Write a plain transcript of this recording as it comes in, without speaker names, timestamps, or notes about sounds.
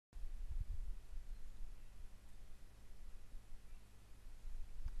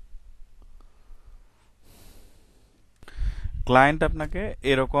Client আপনাকে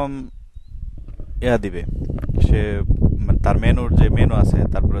এরকম দিবে, সে তার মেনুর যে মেনু আছে,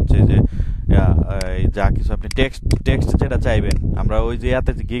 তারপর হচ্ছে যে যা কিছু আপনি টেক্সট টেক্সট যেটা চাইবেন, আমরা ওই যে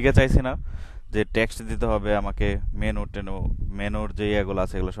গিগে চাইছি না যে টেক্সট দিতে হবে আমাকে, মেনুর যে ইয়েগুলো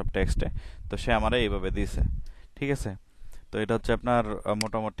আছে এগুলো সব টেক্সটে। তো সে আমারে এইভাবে দিছে, ঠিক আছে। তো এটা হচ্ছে আপনার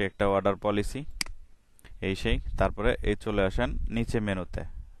মোটামুটি একটা অর্ডার পলিসি, এই সেই। তারপরে এই চলে আসেন নিচে মেনুতে।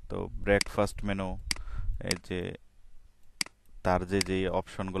 তো ব্রেকফাস্ট মেনু, এই যে তার যে যে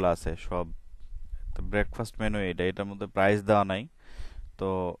অপশনগুলো আছে সব। তো ব্রেকফাস্ট মেনু এটার মধ্যে প্রাইস দেওয়া নাই। তো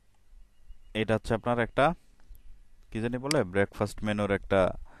এটা হচ্ছে আপনার একটা কি জানি বলে, ব্রেকফাস্ট মেনুর একটা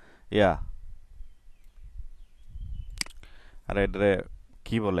ইয়া, আর এটারে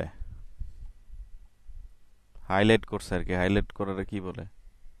কি বলে, হাইলাইট করছে আর কি, হাইলাইট করার কি বলে,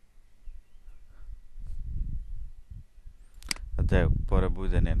 যাই হোক পরে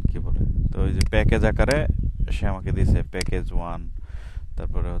বুঝে নেন কি বলে। তো ওই যে প্যাকেজ আকারে সে আমাকে দিছে প্যাকেজ 1,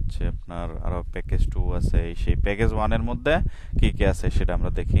 তারপরে হচ্ছে আপনার আরো প্যাকেজ 2 আছে। সেই প্যাকেজ 1 এর মধ্যে কি কি আছে সেটা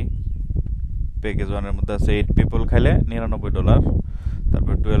আমরা দেখি। প্যাকেজ 1 এর মধ্যে আছে 8 পিপল খাইলে $99,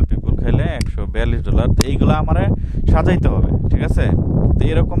 তারপর 12 পিপল খাইলে $142। তো এইগুলা আমারে সাজাইতে হবে, ঠিক আছে। তো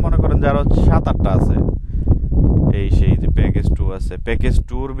এরকম মনে করেন যে আরো 7-8টা আছে। এই সেই যে প্যাকেজ 2 আছে, প্যাকেজ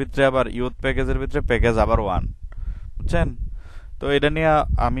 2 এর ভিতরে আবার ইউথ প্যাকেজের ভিতরে প্যাকেজ আবার 1, বুঝছেন। তো এটা নিয়ে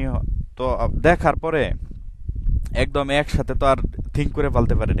আমি তো দেখার পরে একদম একসাথে তো আর থিঙ্ক করে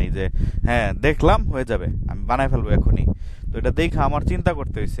ফেলতে পারি নাই যে হ্যাঁ দেখলাম হয়ে যাবে, আমি বানাই ফেলবো এখনই। তো এটা দেখে আমার চিন্তা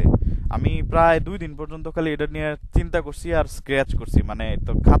করতে হয়েছে। আমি প্রায় 2 দিন পর্যন্ত খালি এটা নিয়ে চিন্তা করছি আর স্ক্র্যাচ করছি, মানে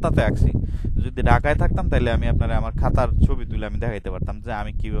তো খাতাতে আঁকছি। যদি ঢাকায় থাকতাম তাহলে আমি আপনার আমার খাতার ছবি তুলে আমি দেখাইতে পারতাম যে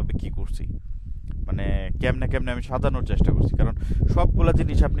আমি কিভাবে কি করছি, মানে কেমনে কেমনে আমি সাজানোর চেষ্টা করছি। কারণ সবগুলা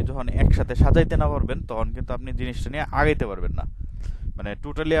জিনিস আপনি যখন একসাথে সাজাইতে না পারবেন তখন কিন্তু আপনি জিনিসটা নিয়ে আগাইতে পারবেন না। মানে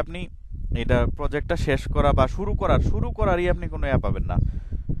টোটালি আপনি এটা প্রজেক্টটা শেষ করা বা শুরু করারই আপনি কোনো ইয়া পাবেন না,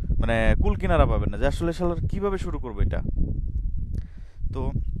 মানে কুল কিনারা পাবেন না যে আসলে শালার কিভাবে শুরু করবো এটা। তো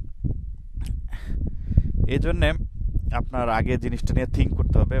এই জন্যে আপনার আগে জিনিসটা নিয়ে থিঙ্ক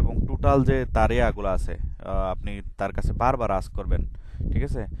করতে হবে, এবং টোটাল যে তার ইয়াগুলো আছে আপনি তার কাছে বারবার আস্ক করবেন, ঠিক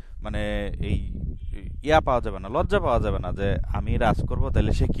আছে। মানে এই ইয়া পাওয়া যাবে না, লজ্জা পাওয়া যাবে না যে আমি রাজ করবো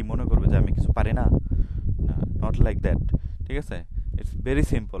তাহলে সে কি মনে করবে যে আমি কিছু পারি না। নট লাইক দ্যাট, ঠিক আছে। It's very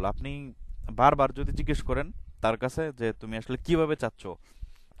simple. আপনি বারবার যদি জিজ্ঞেস করেন তার কাছে যে তুমি আসলে কিভাবে চাচ্ছ,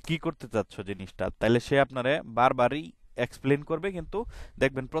 কি করতে চাচ্ছ জিনিসটা, তাহলে সে আপনারে বারবারই এক্সপ্লেন করবে। কিন্তু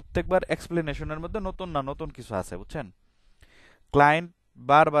দেখবেন প্রত্যেকবার এক্সপ্লেনেশনের মধ্যে নতুন না নতুন কিছু আছে, বুঝছেন। ক্লায়েন্ট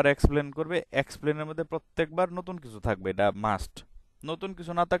বারবার এক্সপ্লেন করবে, এক্সপ্লেনের মধ্যে প্রত্যেকবার নতুন কিছু থাকবে, এটা মাস্ট। নতুন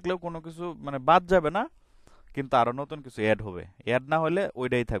কিছু না থাকলেও কোনো কিছু মানে বাদ যাবে না, কিন্তু আরো নতুন কিছু অ্যাড হবে। অ্যাড না হলে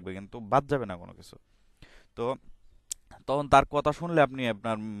ওইটাই থাকবে, কিন্তু বাদ যাবে না কোনো কিছু। তো তখন তার কথা শুনলে আপনি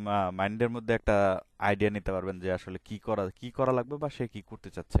আপনার মাইন্ডের মধ্যে একটা আইডিয়া নিতে পারবেন যে আসলে কি করা লাগবে বা সে কি করতে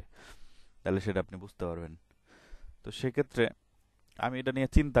চাচ্ছে, তাহলে সেটা আপনি বুঝতে পারবেন। তো সেক্ষেত্রে আমি এটা নিয়ে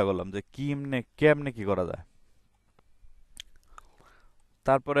চিন্তা করলাম যে কেমনে কেমনে কি করা যায়।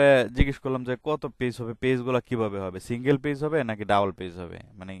 তারপরে জিজ্ঞেস করলাম যে কত পেজ হবে, পেজগুলো কিভাবে হবে, সিঙ্গেল পেজ হবে নাকি ডাবল পেজ হবে,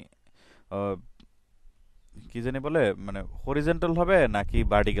 মানে আহ, কি জানি বলে, মানে হরিজন্টাল হবে নাকি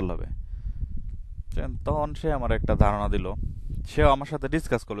ভার্টিক্যাল হবে। তখন সে আমার একটা ধারণা দিল। সেও আমার সাথে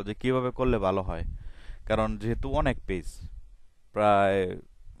ডিসকাস করলো যে কিভাবে করলে ভালো হয়। কারণ যেহেতু অনেক পেজ, প্রায়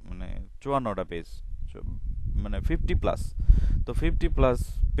মানে 54টা পেজ, মানে 50+। তো 50+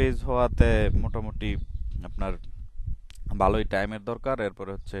 পেজ হওয়াতে মোটামুটি আপনার ভালোই টাইমের দরকার,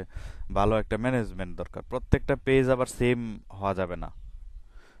 এরপরে হচ্ছে ভালো একটা ম্যানেজমেন্ট দরকার। প্রত্যেকটা পেজ আবার সেম হওয়া যাবে না।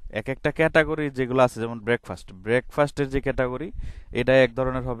 এক একটা ক্যাটাগরি যেগুলো আছে, যেমন ব্রেকফাস্টের যে ক্যাটাগরি, এটা এক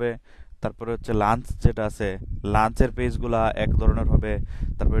ধরনের হবে। তারপরে হচ্ছে লাঞ্চ যেটা আছে, লাঞ্চের পেজগুলা এক ধরনের হবে।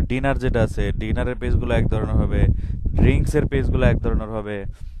 তারপরে ডিনার যেটা আছে, ডিনারের পেজগুলো এক ধরনের হবে। ড্রিঙ্কসের পেজগুলো এক ধরনের হবে।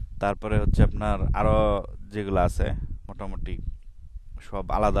 তারপরে হচ্ছে আপনার আরো যেগুলো আছে মোটামুটি সব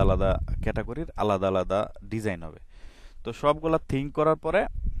আলাদা আলাদা ক্যাটাগরির আলাদা আলাদা ডিজাইন হবে। তো সবগুলা থিঙ্ক করার পরে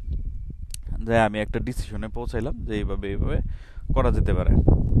যে আমি একটা ডিসিশনে পৌঁছাইলাম যে এইভাবে এইভাবে করা যেতে পারে।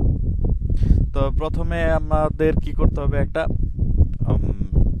 তো প্রথমে আমাদের কি করতে হবে, একটা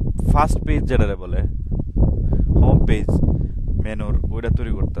ফার্স্ট পেজ যেটারে বলে হোম পেজ মেনুর, ওইটা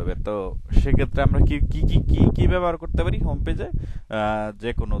তৈরি করতে হবে। তো সেক্ষেত্রে আমরা কি কি কি কি কি ব্যবহার করতে পারি হোম পেজে,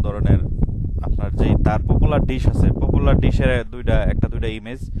 যে কোনো ধরনের আপনার যেই তার পপুলার ডিশ আছে, পপুলার ডিশের একটা দুইটা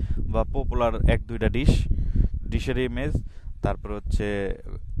ইমেজ, বা পপুলার 1-2টা ডিশের ইমেজ। তারপর হচ্ছে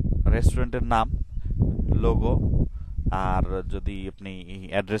রেস্টুরেন্টের নাম, লোগো। আর যদি আপনি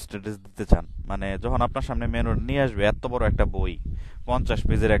অ্যাড্রেস ট্যাড্রেস দিতে চান, মানে যখন আপনার সামনে মেনু নিয়ে আসবে এত বড় একটা বই, 50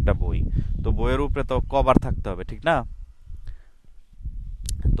 পেজের একটা বই, তো বইয়ের উপরে তো কভার থাকতে হবে, ঠিক না।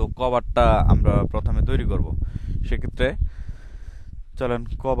 তো কভারটা আমরা প্রথমে তৈরি করব। সেক্ষেত্রে চলেন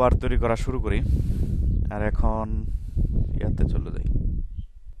কভার তৈরি করা শুরু করি। আর এখন ইয়াতে চলে যাই,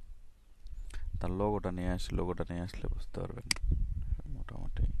 তার লোগোটা নিয়ে আসি। লোগোটা নিয়ে আসলে বুঝতে পারবেন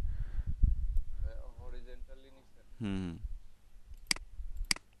মোটামুটি। হুম,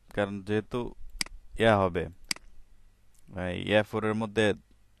 কারণ যেহেতু ইয়া হবে, ইয়া ফোর এর মধ্যে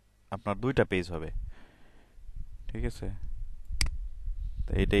আপনার দুইটা পেজ হবে, ঠিক আছে?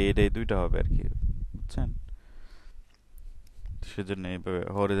 তো এটাই এটাই দুইটা হবে আর কি, বুঝছেন? সেজন্য এইভাবে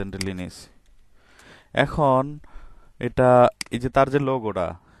হরিজন্টালি নিয়েছি। এখন এটা, এই যে তার যে লোগোটা,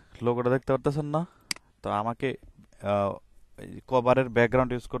 লোগোটা দেখতে পারতেছেন না? তো আমাকে কভারের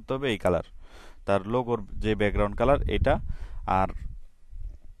ব্যাকগ্রাউন্ড ইউজ করতে হবে এই কালার, তার লোগোর যে ব্যাকগ্রাউন্ড কালার এটা। আর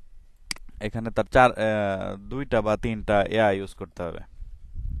এখানে তার দুইটা বা তিনটা ইউজ করতে হবে,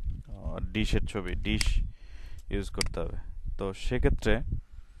 ডিশের ছবি, ডিশ ইউজ করতে হবে। তো সেক্ষেত্রে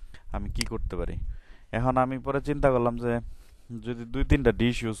আমি কি করতে পারি? এখন আমি পরে চিন্তা করলাম যে যদি দুই তিনটা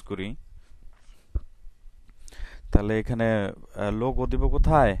ডিশ ইউজ করি, তাহলে এখানে লোগো দিব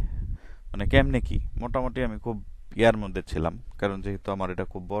কোথায়, মানে কেমনে কি? মোটামুটি আমি খুব ইয়ার মধ্যে ছিলাম, কারণ যেহেতু আমার এটা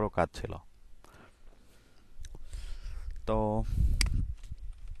খুব বড় কাজ ছিল। তো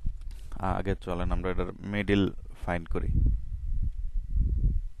আগে চলেন আমরা এটার মিডিল ফাইন্ড করি।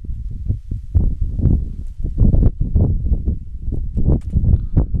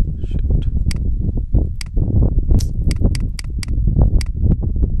 Shit.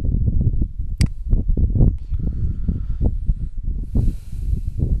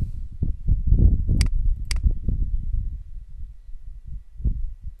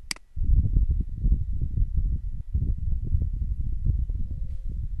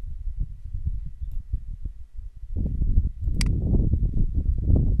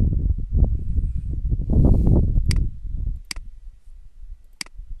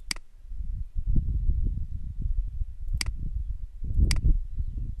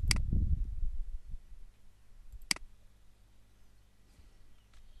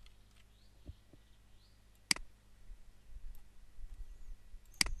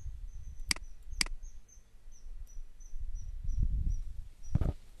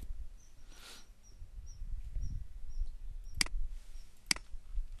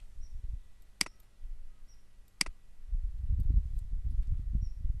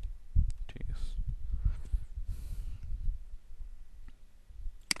 ঠিক আছে।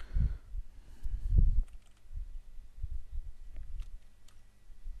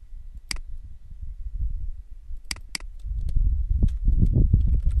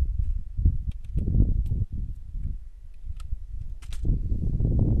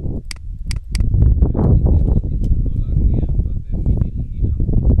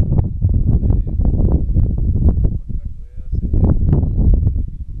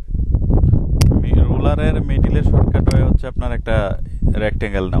 রোলারের মিডিলের শর্টকাট হয়ে হচ্ছে আপনার একটা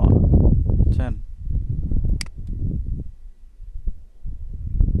রেক্টেঙ্গেল নেওয়া, বুঝছেন?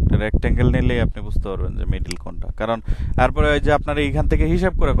 রেক্টেঙ্গেল নিলেই আপনি বুঝতে পারবেন যে মিডিল কোনটা। কারণ তারপরে ওই যে আপনার এইখান থেকে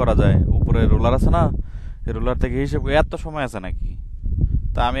হিসাব করে করা যায়, উপরে রোলার আছে না, রোলার থেকে হিসাব করে এত সময় আছে নাকি?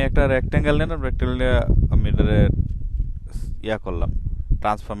 তা আমি একটা রেক্টেঙ্গেল নিলাম, রেক্টেঙ্গেল মিডলে ইয়া করলাম,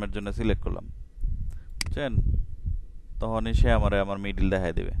 ট্রান্সফর্মের জন্য সিলেক্ট করলাম, বুঝছেন? তখনই সে আমার মিডিল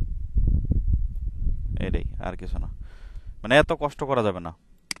দেখাই দেবে। এটাই, আর কিছু না। মানে এত কষ্ট করা যাবে না,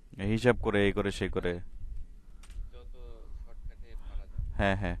 হিসাব করে এই করে সেই করে।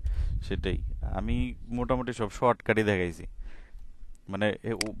 হ্যাঁ হ্যাঁ, সেটাই। আমি মোটামুটি সব শর্টকাটই দেখাইছি, মানে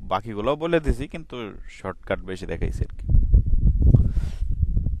বাকিগুলোও বলে দিছি, কিন্তু শর্টকাট বেশি দেখাইছি আর কি।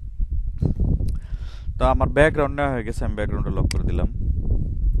 তো আমার ব্যাকগ্রাউন্ড নেওয়া হয়ে গেছে, আমি ব্যাকগ্রাউন্ডটা লক করে দিলাম।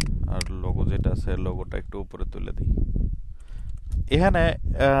 আর লোগো যেটা আছে, লোগোটা একটু উপরে তুলে দিই। এখানে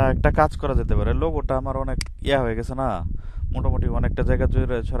একটা কাজ করা যেতে পারে, লোগোটা আমার অনেক হয়ে গেছে না, মোটামুটি অনেকটা জায়গা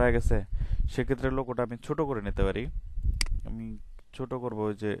জুড়ে ছড়ায় গেছে। সেক্ষেত্রে লোগোটা আমি ছোট করে নিতে পারি। আমি ছোট করব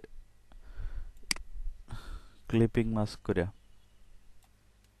ওই যে ক্লিপিং মাস্ক করে।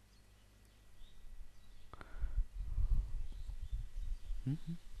 হুম,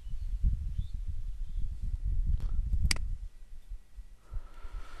 হুম।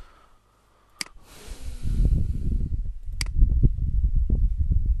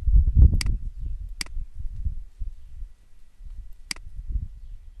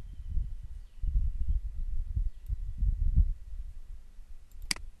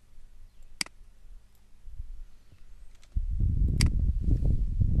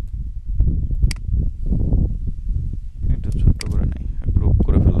 একটু ছোট করে নেই, গ্রুপ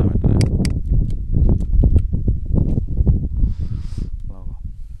করে ফেললাম এটা। বাবা,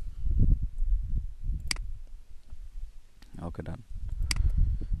 ওকে, ডান।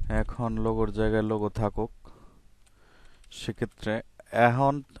 এখন লোগোর জায়গায় লোগো থাকুক। সেক্ষেত্রে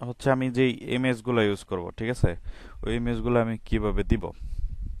এখন হচ্ছে আমি যে ইমেজ গুলো ইউজ করব, ঠিক আছে, ওই ইমেজ গুলো আমি কিভাবে দিব?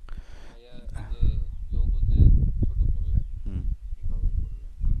 ভাইয়া এই যে লোগো যে ছোট করলেন, হুম, কিভাবে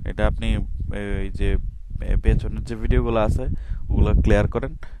করলেন? এটা আপনি এই যে পেছনের যে ভিডিওগুলো আছে ওগুলো ক্লিয়ার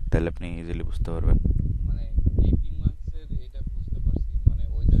করেন, তাহলে আপনি ইজিলি বুঝতে পারবেন। মানে 18 মার্কসের এটা বুঝতে পারছি, মানে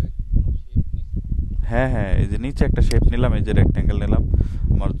ওই জায়গায় কি কোনো শেপ নিছেন? হ্যাঁ হ্যাঁ, এই যে নিচে একটা শেপ নিলাম, এই যে রেক্টেঙ্গেল নিলাম।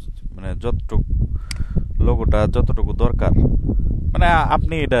 আমার মানে যতটুকু লোগোটা যতটুকু দরকার, মানে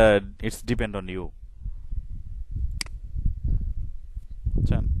আপনি এটা, ইটস ডিপেন্ড অন ইউ, হ্যাঁ,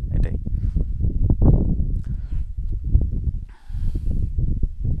 বুঝছেন? এটাই।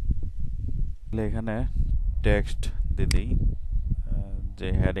 তাহলে এখানে টেক্সট দিয়ে দিই, যে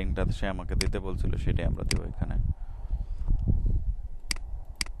হেডিংটা সে আমাকে দিতে বলছিল সেটাই আমরা দিব এখানে।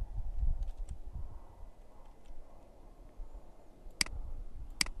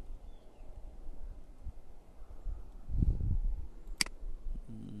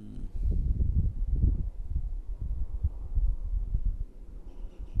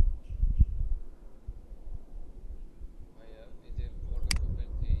 ভাইয়া এই যে ফটোশপের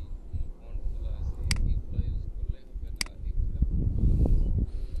যেই ফন্ট গুলো আছে এগুলো ইউজ করলে হবে না এক্সট্রা কোনো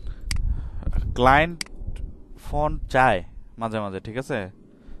ফন্ট আছে? ক্লায়েন্ট ফন্ট চায় মাঝে মাঝে, ঠিক আছে,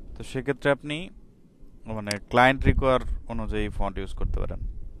 তো সেক্ষেত্রে আপনি মানে ক্লায়েন্ট রিকোয়ার অনুযায়ী ফন্ট ইউজ করতে পারেন।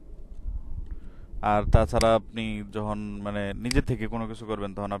 আর তাছাড়া আপনি যখন মানে নিজে থেকে কোনো কিছু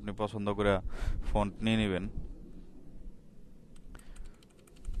করবেন তখন আপনি পছন্দ করে ফন্ট নিয়ে নেবেন,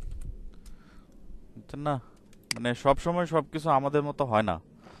 বুঝছেন না? মানে সব সময় সবকিছু আমাদের মতো হয় না,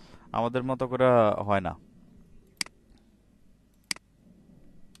 আমাদের মতো করে হয় না।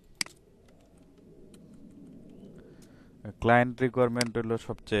 ক্লায়েন্ট রিকোয়ারমেন্ট হলো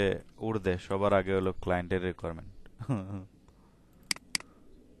সবচেয়ে ঊর্ধ্বে, সবার আগে হলো ক্লায়েন্টের রিকোয়ারমেন্ট।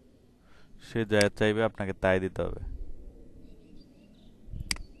 সে যা চাইবে আপনাকে তাই দিতে হবে।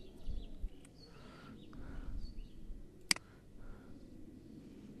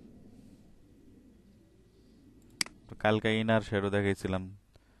 তো কালকে ইনার শেডো দেখাইছিলাম,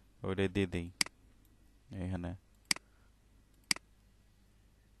 ওইটাই দিয়ে দিই এখানে।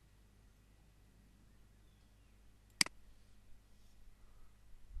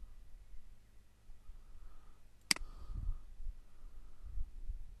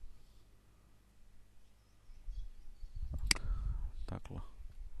 থাকলো।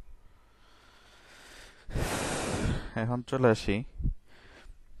 এখন চলে আসি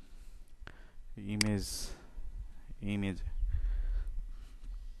ইমেজ, ইমেজ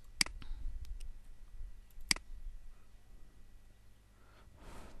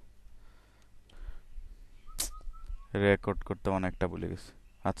রেকর্ড করতে অনেকটা ভুলে গেছি।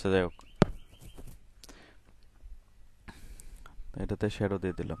 আচ্ছা যাই হোক, এটাতে শ্যাডো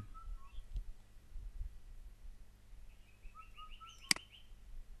দিয়ে দিলাম,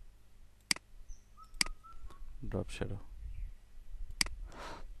 ড্রপ শ্যাডো।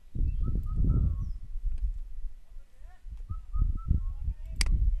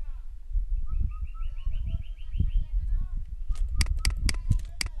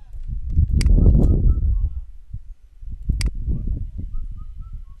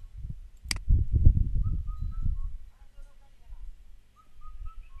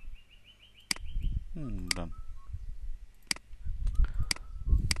 ডান।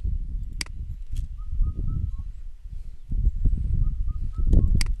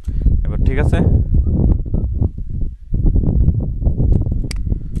 এবার ঠিক আছে,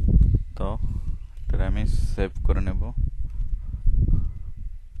 তো এটা আমি সেভ করে নেব।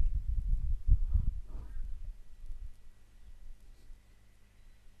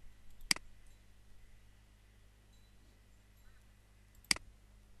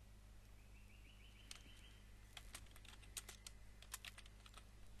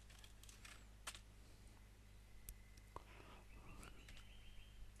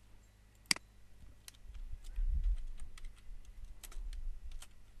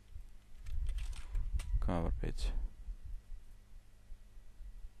 কভার পেজ,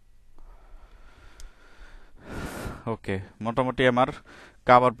 ওকে, মোটামুটি আমার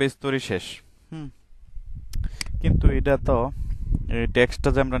কভার পেজ তৈরি শেষ। হুম, কিন্তু এটা তো, এই টেক্সটটা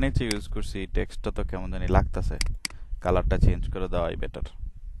যে আমরা নিচে ইউজ করছি, টেক্সটটা তো কেমন জানি লাগতেছে, কালারটা চেঞ্জ করে দেওয়াই বেটার।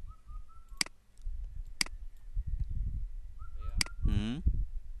 ভাইয়া হুম,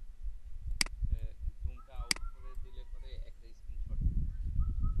 জুমটা আউট করে দিলে পরে একটা স্ক্রিনশট দেন।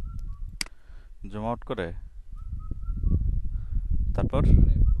 জুম আউট করে তারপর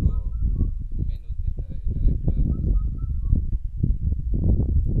মানে পুরো মেনু যেটা এটার একটা স্ক্রিনশট দেন।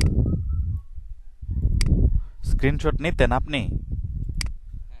 স্ক্রিনশট নিতেন আপনি?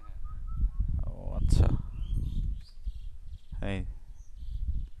 হ্যাঁ হ্যাঁ। ও আচ্ছা, এই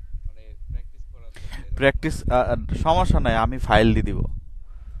প্র্যাকটিস সমস্যা নাই, আমি ফাইল দিয়ে দিব।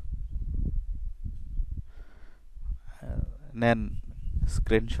 নেন,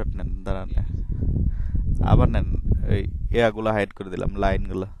 স্ক্রিনশট নেন, দাঁড়ান, আবার নেন। এই এগুলো হাইড করে দিলাম,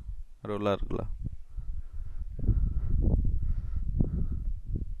 লাইনগুলো, রোলারগুলো।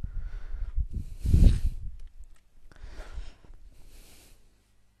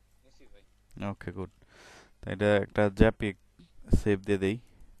 নিছি ভাই। ওকে, গুড। এটা একটা জ্যাপি সেভ দিয়ে দেই।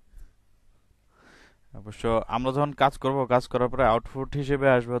 অবশ্য আমরা যখন কাজ করব, কাজ করার পরে আউটপুট হিসেবে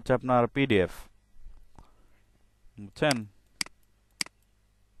আসবে হচ্ছে আপনার পিডিএফ, বুঝছেন?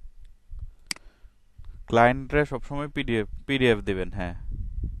 ক্লায়েন্টরে সবসময় পিডিএফ দিবেন। হ্যাঁ,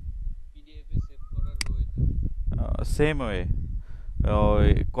 পিডিএফ এ সেভ করার ওইটা। সেম ওয়ে, ওই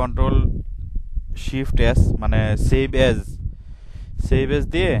কন্ট্রোল শিফট এস, মানে সেভ এজ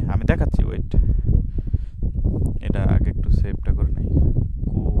দিয়ে আমি দেখাচ্ছি, ওয়েট। এটা আগে একটু সেভটা করে নেই।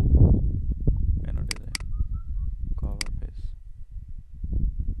 কভার পেজ,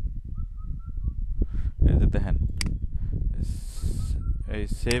 এই যে দেখেন, এই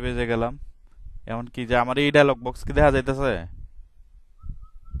সেভ এজে গেলাম। এমনকি যে আমার এই ডায়লগ বক্স কি দেখা যাইতেছে,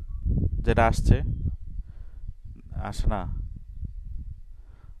 যেটা আসছে? না, আসে না?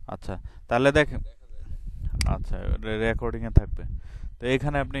 আচ্ছা, তাহলে দেখেন। দেখা যায় না। আচ্ছা, রেকর্ডিং এ থাকবে। তো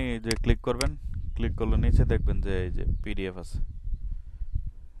এখানে আপনি যে ক্লিক করবেন, ক্লিক করলে নিচে দেখবেন যে এই যে পিডিএফ আছে,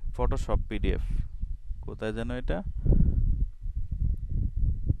 ফটোশপ পিডিএফ। কোথায় যেন এটা,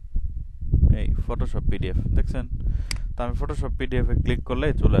 এই ফটোশপ পিডিএফ দেখছেন? তো আমি ফটোশপ পিডিএফ এ ক্লিক করলে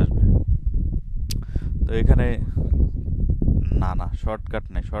চলে আসবে। তো এখানে শর্টকাট আছে। না না, শর্টকাট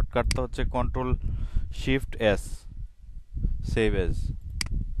নেই। শর্টকাট তো হচ্ছে control shift S, save age.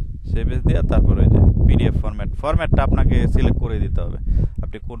 Save age দিয়ে তারপরে ওই যে পিডিএফ ফরম্যাটটা আপনাকে সিলেক্ট করে দিতে হবে,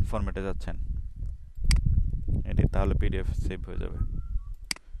 আপনি কোন ফরম্যাটে যাচ্ছেন এটি, তাহলে পিডিএফ সেভ হয়ে যাবে।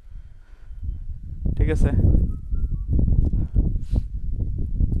 ঠিক আছে,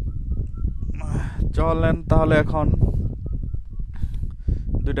 চলেন তাহলে এখন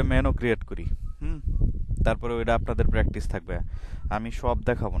দুইটা মেনু ক্রিয়েট করি। হুম, তারপরে ওইটা আপনাদের প্র্যাকটিস থাকবে, আমি সব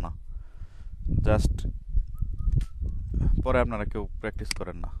দেখাবো না, জাস্ট পরে আপনারা কেউ প্র্যাকটিস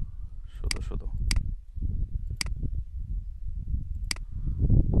করেন না, শুধু শুধু।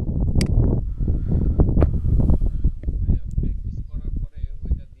 ভাইয়া প্র্যাকটিস করার পরে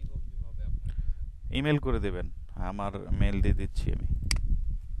ওইটা দিব কিভাবে আপনার কাছে? ইমেল করে দেবেন, আমার মেল দিয়ে দিচ্ছি আমি।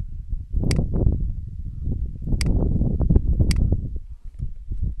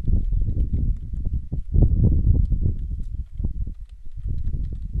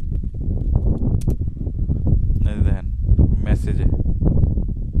 এই দেখেন মেসেজে,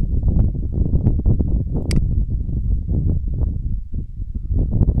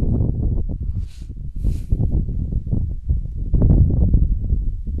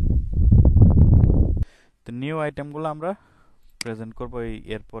 তো নিউ আইটেমগুলো আমরা প্রেজেন্ট করব এই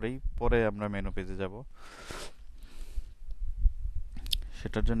এরপরেই, পরে আমরা মেনু পেজে যাব।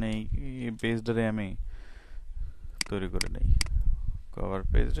 সেটার জন্য এই পেজটারে আমি তৈরি করে নেই, কভার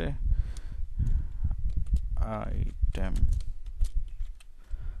পেজে আইটেম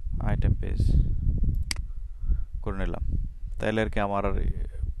আইটেম পেজ করে নিলাম, তাইলে আর কি আমার আর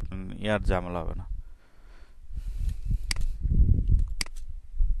ইয়ার ঝামেলা হবে না।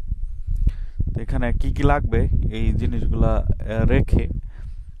 তো এখানে কি কি লাগবে এই জিনিসগুলা রেখে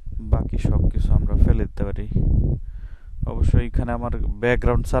বাকি সব কিছু আমরা ফেলে দিতে পারি। অবশ্যই এখানে আমার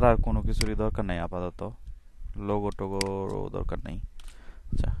ব্যাকগ্রাউন্ড ছাড়া আর কোনো কিছুরই দরকার নেই আপাতত, লোগো টোগোরও দরকার নেই।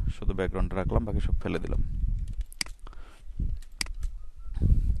 আচ্ছা, শুধু ব্যাকগ্রাউন্ড রাখলাম, বাকি সব ফেলে দিলাম।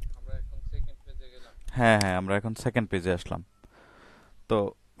 আমরা এখন সেকেন্ড পেজে গেলাম। হ্যাঁ হ্যাঁ, আমরা এখন সেকেন্ড পেজে আসলাম। তো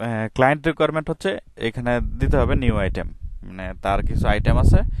ক্লায়েন্ট রিকোয়ারমেন্ট হচ্ছে এখানে দিতে হবে নিউ আইটেম, মানে তার কিছু আইটেম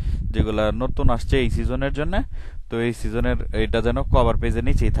আছে যেগুলো নতুন আসছে এই সিজনের জন্য। তো এই সিজনের এটা যেন কভার পেজের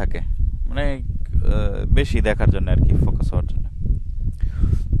নিচেই থাকে, মানে বেশি দেখার জন্য আর কি, ফোকাস হওয়ার জন্য।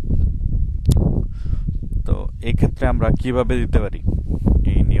 তো এই ক্ষেত্রে আমরা কিভাবে দিতে পারি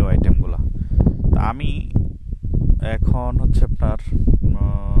এই নিউ আইটেমগুলো? তা আমি এখন হচ্ছে আপনার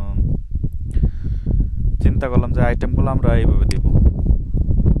চিন্তা করলাম যে আইটেমগুলো আমরা এইভাবে দিব।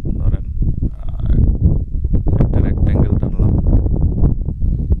 ধরেন একটা রেক্টেঙ্গেল টানলাম,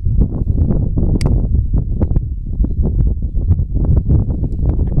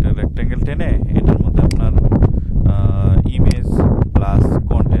 একটা রেক্টেঙ্গেল টেনে এটার মধ্যে আপনার ইমেজ প্লাস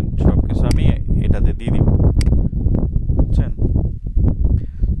কন্টেন্ট সবকিছু আমি এটাতে দিয়ে দিব, বুঝছেন?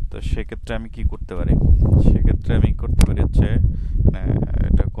 তো সেক্ষেত্রে আমি কি করতে পারি? সেক্ষেত্রে আমি করতে পারি হচ্ছে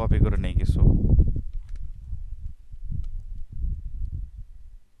এটা কপি করে নেই কিছু,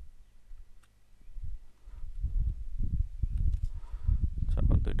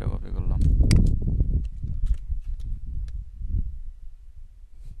 তারপর দুইটা কপি করলাম,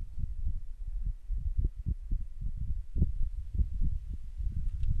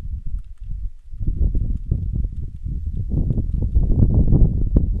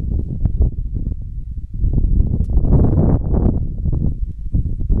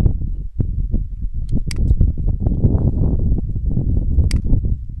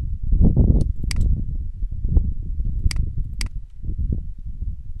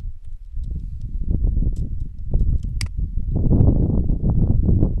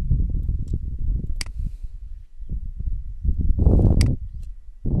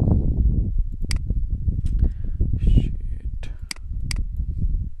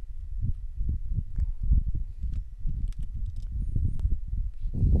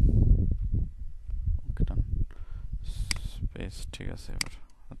 বেশ ঠিক আছে এবার।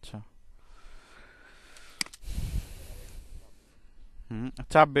 আচ্ছা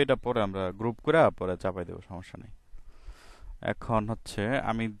চাপবে, এটা পরে আমরা গ্রুপ করে পরে চাপাই দেবো, সমস্যা নেই। এখন হচ্ছে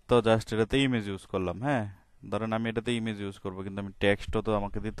আমি তো জাস্ট এটাতে ইমেজ ইউজ করলাম, হ্যাঁ। ধরেন আমি এটাতে ইমেজ ইউজ করবো, কিন্তু আমি টেক্সটও তো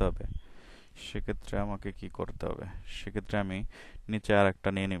আমাকে দিতে হবে। সেক্ষেত্রে আমাকে কি করতে হবে? সেক্ষেত্রে আমি নিচে আর একটা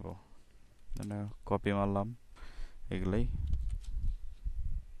নিয়ে নিব, মানে কপি মারলাম এগুলাই।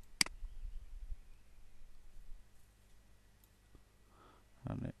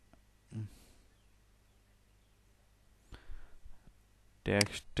 মানে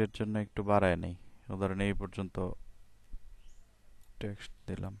টেক্সটের জন্য একটু বাড়ায় নেই, ধরেন এই পর্যন্ত টেক্সট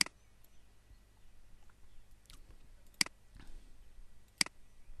দিলাম।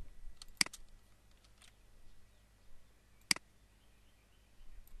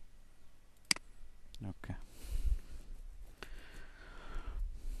 ওকে,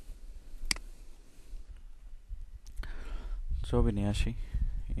 ছবি নিয়ে আসি,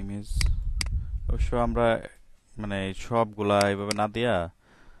 ইমেজ। অবশ্য আমরা মানে এই সবগুলা এইভাবে না দিয়া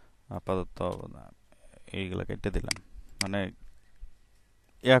আপাতত এইগুলা কেটে দিলাম। মানে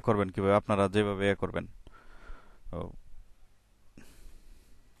ইয়া করবেন কিভাবে, আপনারা যেভাবে ইয়া করবেন। ও,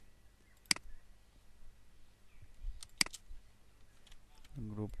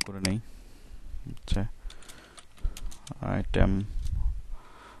 গ্রুপ করে নেই। আচ্ছা, আইটেম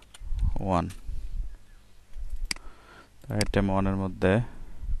 1, আইটেম 1 এর মধ্যে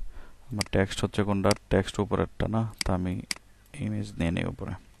আমার টেক্সট হচ্ছে কোনটা, টেক্সট উপরেরটা না, তা আমি ইমেজ নিয়ে নিই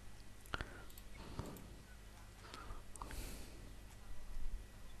উপরে।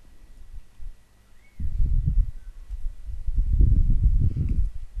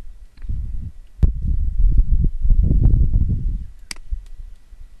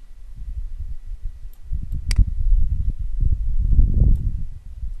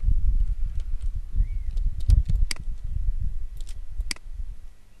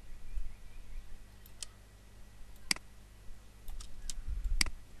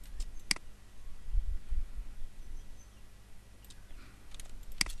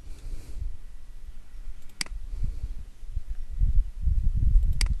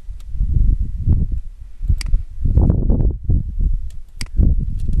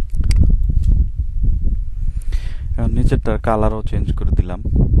 এখন নিচেরটার কালারও চেঞ্জ করে দিলাম।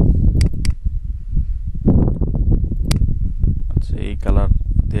 আচ্ছা, এই কালার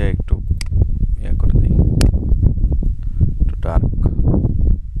দিয়ে একটু ইয়া করে দিই, একটু ডার্ক,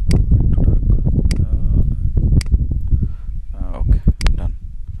 একটু ডার্ক। ওকে, ডান।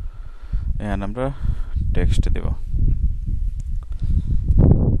 এখানে আমরা টেক্সট দেব।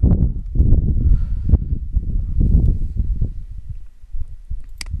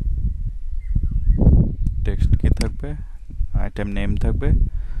 টেক্সট কি থাকবে? আইটেম নেম থাকবে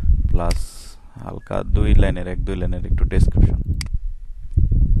প্লাস হালকা 2 লাইনের একটু ডেসক্রিপশন।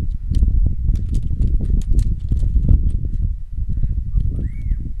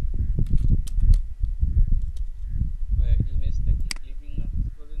 ইমেজটা কি ক্লিপিং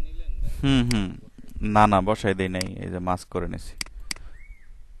করে নিলেন নাকি হুম, না না বসাই দেই নাই, এই যে মাস্ক করে নিছি।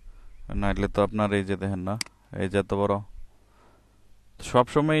 নাইলে তো আপনার এই যে দেখেন না, এই যে এত বড়।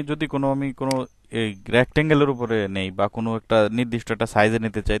 সবসময় যদি আমি কোনো এই রেক্টেঙ্গেলের উপরে নেই বা কোনো একটা নির্দিষ্ট একটা সাইজে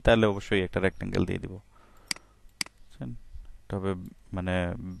নিতে চাই, তাহলে অবশ্যই একটা রেক্টেঙ্গেল দিয়ে দিব, বুঝছেন? তবে মানে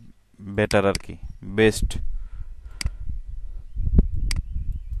বেটার আর কি, বেস্ট।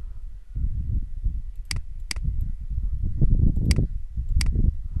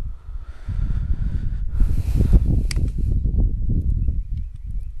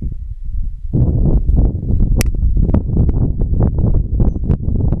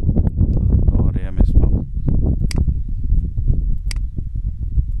 और एमएस पाम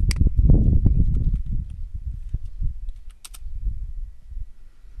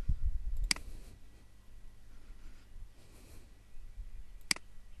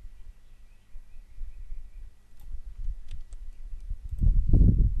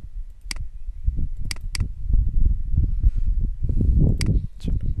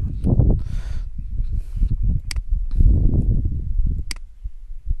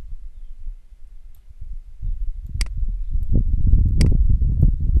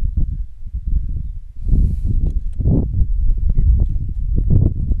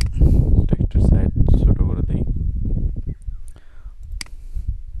টেক্সটের সাইজ ছোট করে দেই।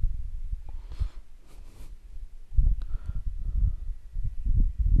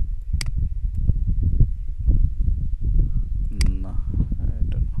 না,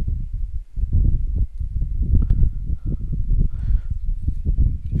 এটা না।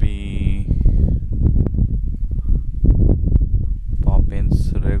 পি পপিন্স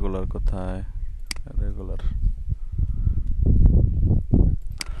রেগুলার কোথায়? রেগুলার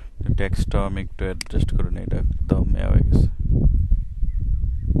টেক্সটটা আমি একটু অ্যাডজাস্ট করে নিই, এটা একদম হয়ে গেছে।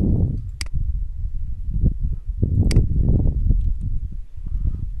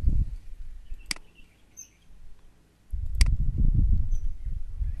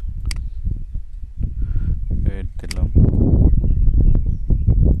 দিলাম।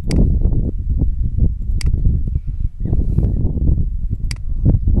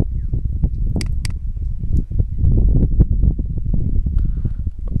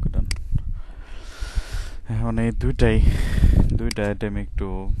 এখন এই দুইটা আইটেম একটু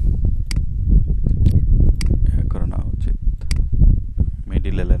করে নেওয়া উচিত,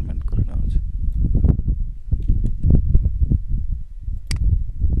 মিডিল অ্যালাইনমেন্ট করে নেওয়া উচিত।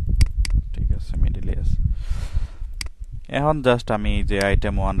 ঠিক আছে, মিডিলে আছে। এখন জাস্ট আমি যে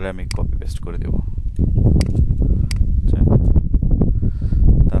আইটেম 1 রে আমি কপি পেস্ট করে দেব।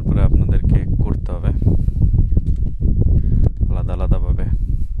 তারপরে আপনাদেরকে করতে হবে আলাদা আলাদা ভাবে।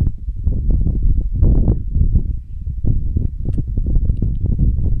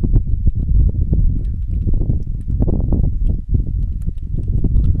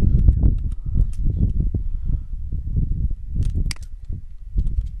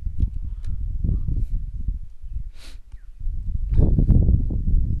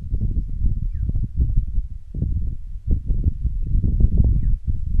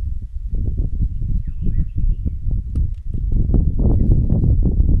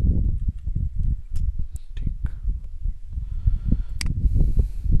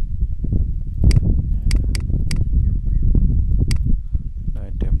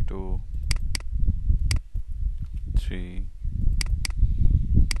 আইটেম 2 3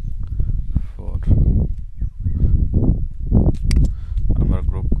 4 আমরা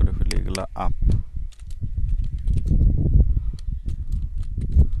গ্রুপ করে ফেলি এগুলা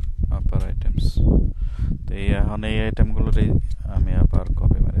আপার আইটেমস। তো এখন এই আইটেমগুলোর আমি আবার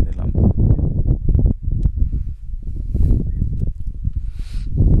কপি মেরে দিলাম।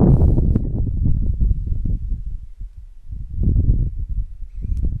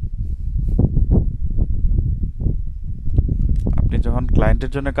 আপনি যখন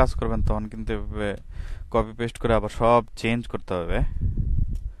ক্লায়েন্টের জন্য কাজ করবেন তখন কিন্তু এভাবে কপি পেস্ট করে আবার সব চেঞ্জ করতে হবে।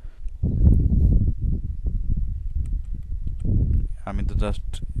 আমি তো জাস্ট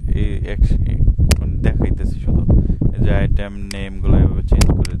দেখাইতেছি শুধু, এই যে আইটেম নেমগুলো এভাবে চেঞ্জ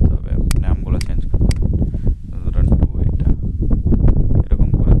করে দিতে হবে, নামগুলো চেঞ্জ করতে হবে। ধরেন 2 এটা এরকম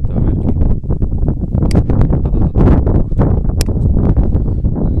করে দিতে হবে আর কি।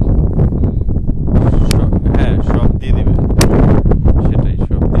 হ্যাঁ, সব দিয়ে দিবে, সেটাই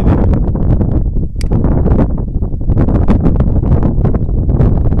সব দিয়ে দিবে।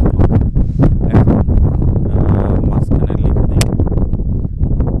 এখন মাঝখানে লিখে দিই,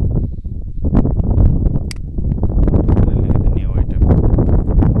 new item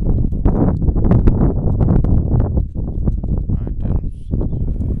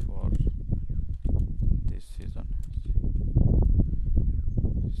for this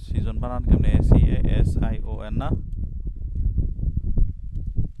season বানান কেমনে? SEASION না?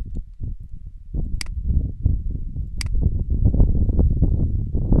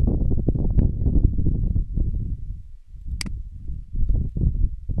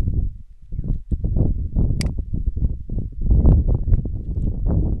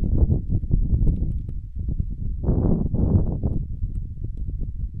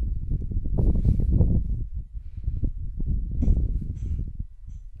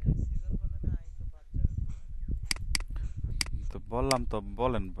 তো বললাম তো,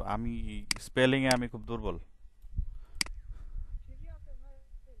 বলেন। আমি স্পেলিং এ আমি খুব দুর্বল।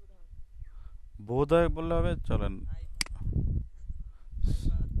 বোধহয় বললে হবে, চলেন।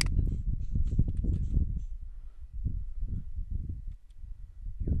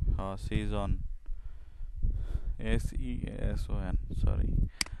 হ্যাঁ, সিজন SEASON, সরি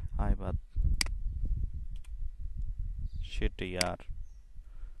আই বাদ, সেটাই আর।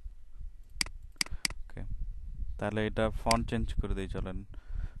 ওকে, তাহলে এটা ফন্ট চেঞ্জ করে দিই, চলেন।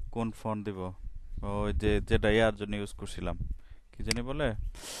 কোন ফন্ট দিব? ওই যে যেটা ইয়ার জন্য ইউজ করছিলাম, কি জানি বলে,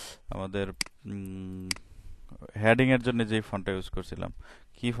 আমাদের হেডিং এর জন্য যে ফন্টটা ইউজ করছিলাম,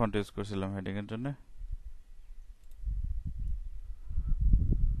 কি ফন্ট ইউজ করছিলাম হেডিং এর জন্য?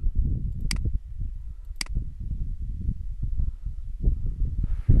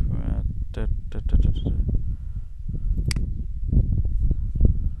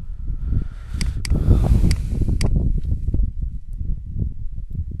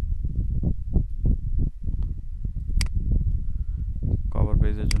 কভার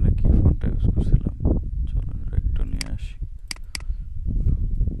পেজের জন্য কি ফন্টটা ইউজ করছিলাম? চলুন একটু নিয়ে আসি।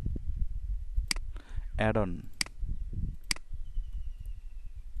 অ্যাড অন,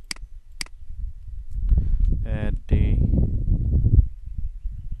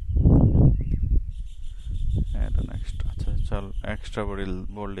 এক্সট্রা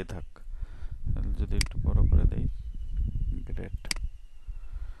বোল্ডই থাক। যদি একটু বড় করে দেই, গ্রেট।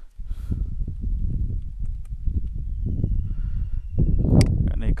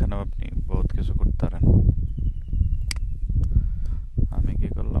 এখানেও আপনি বহুত কিছু করতে পারেন। আমি কি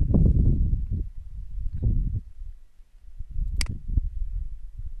করলাম,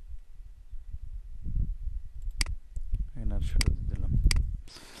 এনার সেটা দিয়ে দিলাম।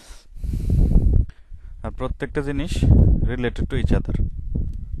 আর প্রত্যেকটা জিনিস রিলেটেড টু ইচ আদার।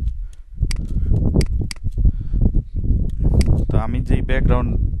 তো আমি যেই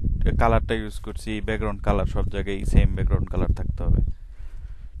ব্যাকগ্রাউন্ড কালারটা ইউজ করছি, এই ব্যাকগ্রাউন্ড কালার সব জায়গায় সেম ব্যাকগ্রাউন্ড কালার থাকতে হবে,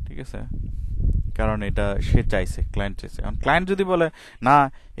 ঠিক আছে? কারণ এটা সে চাইছে, ক্লায়েন্ট চাইছে। এখন ক্লায়েন্ট যদি বলে না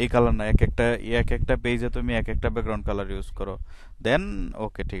এই কালার না, এক একটা পেজে তুমি এক একটা ব্যাকগ্রাউন্ড কালার ইউজ করো, দেন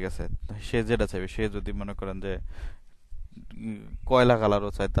ওকে ঠিক আছে, সে যেটা চাইবে। সে যদি মনে করেন যে কয়লা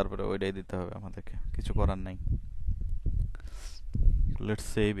কালারও চাই, তারপরে ওইটাই দিতে হবে আমাদেরকে, কিছু করার নাই। Let's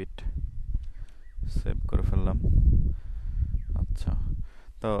save it. সেভ করে ফেললাম। আচ্ছা,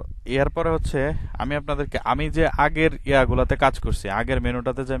 তো এরপরে হচ্ছে আমি যে আগের ইয়াগুলাতে কাজ করছি, আগের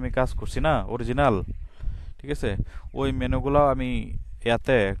মেনুটাতে যে আমি কাজ করছি না অরিজিনাল, ঠিক আছে, ওই মেনুগুলো আমি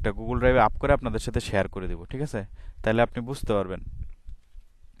ইয়াতে একটা গুগল ড্রাইভে আপ করে আপনাদের সাথে শেয়ার করে দিব, ঠিক আছে? তাহলে আপনি বুঝতে পারবেন।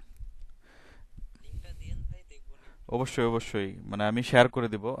 অবশ্যই অবশ্যই, মানে আমি শেয়ার করে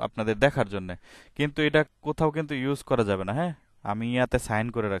দিব আপনাদের দেখার জন্য। কিন্তু এটা কোথাও কিন্তু ইউজ করা যাবে না, হ্যাঁ? আমি ইয়াতে সাইন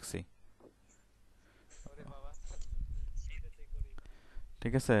করে রাখছি,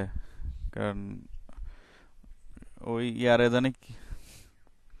 ঠিক আছে? কারণ ওই ইয়ারে জানি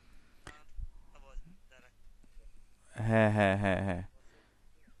হ্যাঁ হ্যাঁ হ্যাঁ হ্যাঁ।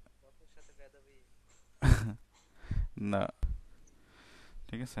 না,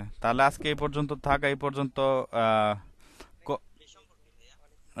 ঠিক আছে, তাহলে আজকে এই পর্যন্ত থাক। এই পর্যন্ত আহ, ক-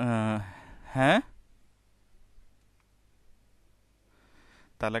 হ্যাঁ,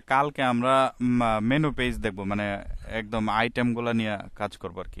 তাহলে কালকে আমরা মেনু পেজ দেখবো, মানে একদম আইটেমগুলো নিয়ে কাজ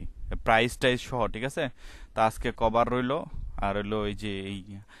করবো আর কি, প্রাইস টাইস সহ, ঠিক আছে? তা আজকে কভার রইলো, আর রইলো এই যে এই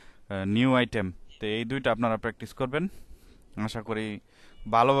নিউ আইটেম। তো এই দুইটা আপনারা প্র্যাকটিস করবেন, আশা করি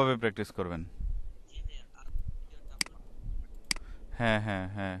ভালোভাবে প্র্যাকটিস করবেন। হ্যাঁ হ্যাঁ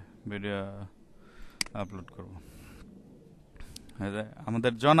হ্যাঁ, ভিডিও আপলোড করবো। এই যে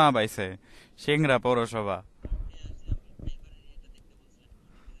আমাদের জনাব আইছে, সিংড়া পৌরসভা।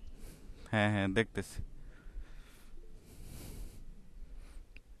 হ্যাঁ হ্যাঁ, দেখতেছি।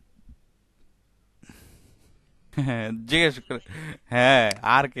 হ্যাঁ, জিজ্ঞেস করে। হ্যাঁ,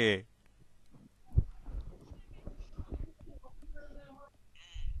 আর কে?